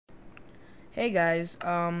Hey guys,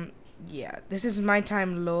 yeah, this is my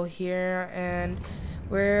time low here, and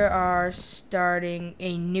we are starting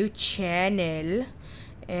a new channel,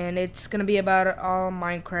 and it's gonna be about all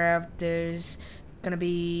Minecraft. There's gonna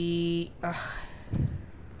be,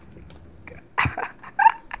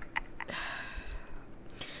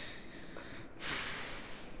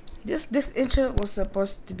 this intro was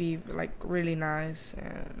supposed to be like really nice,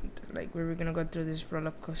 and like we were gonna go through this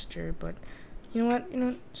roller coaster, but you know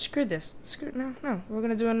what? Screw this. No. We're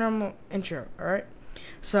gonna do a normal intro. All right.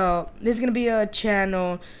 So this is gonna be a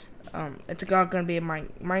channel. It's gonna be a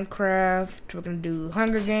Minecraft. We're gonna do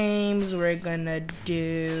Hunger Games. We're gonna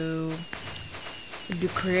do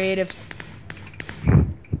creatives.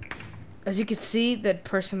 As you can see, that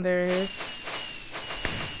person there.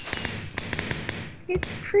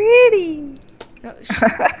 It's pretty. No,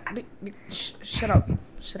 shut up.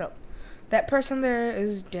 Shut up. That person there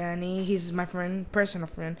is Danny. He's my friend, personal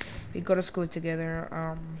friend. We go to school together.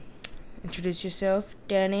 Introduce yourself,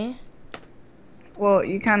 Danny. Well,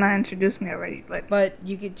 you kind of introduced me already, but But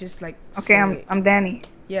you could just like okay, say, I'm Danny.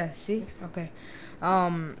 yeah. See, Yes. okay.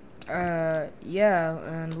 Yeah,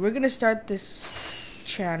 and we're gonna start this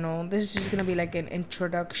channel. This is just gonna be like an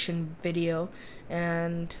introduction video,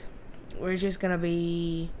 and we're just gonna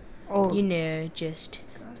be, Oh,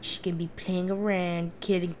 just gonna be playing around,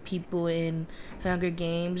 killing people in Hunger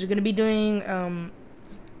Games. We're gonna be doing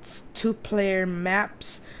two-player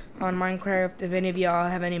maps on Minecraft. If any of y'all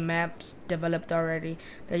have any maps developed already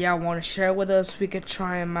that y'all want to share with us, we could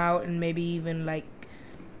try them out and maybe even like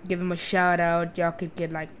give them a shout out. Y'all could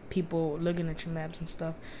get like people looking at your maps and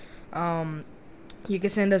stuff. You can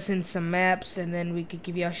send us in some maps, and then we could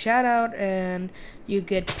give you a shout out, and you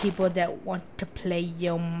get people that want to play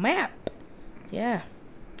your map. Yeah,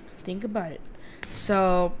 think about it.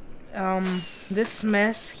 So, this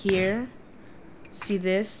mess here, see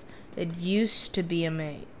this? It used to be a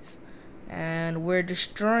maze, and we're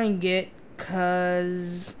destroying it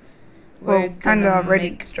because we're well, kind of gonna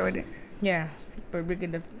already make, destroyed it. yeah, but we're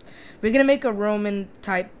gonna make a Roman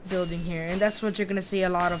type building here, and that's what you're gonna see a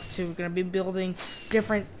lot of too. We're gonna be building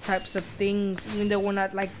different types of things, even though we're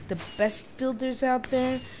not like the best builders out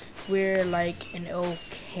there. We're like an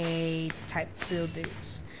okay type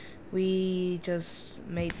builders. We just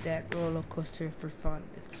made that roller coaster for fun.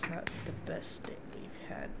 It's not the best that we've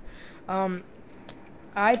had. Um,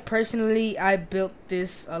 I built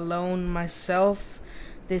this alone myself.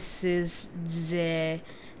 This is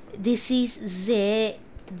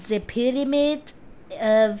the pyramid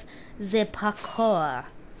of the parkour,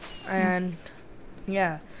 and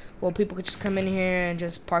yeah. Well, people could just come in here and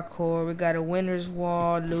just parkour. We got a winner's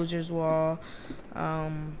wall, loser's wall.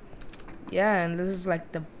 Yeah, and this is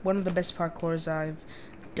like the one of the best parkours I've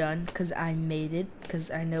done because I made it. Because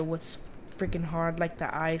I know what's freaking hard, like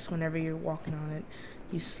the ice. Whenever you're walking on it,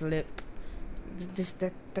 you slip. This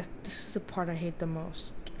is the part I hate the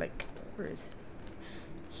most. Like, where is it?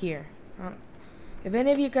 Here. If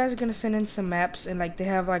any of you guys are gonna send in some maps and like they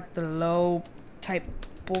have like the low type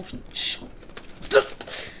bullshit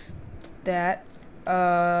that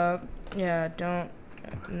yeah, don't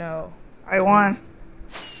no. I won.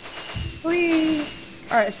 Whee!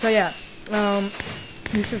 Alright, so yeah.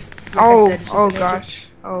 This is like Oh, I said, it's just oh an intro. gosh.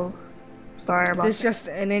 Oh, sorry about This is that. just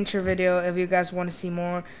an intro video. If you guys want to see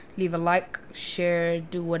more, leave a like, share,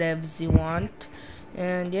 do whatever you want.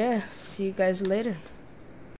 And yeah, see you guys later.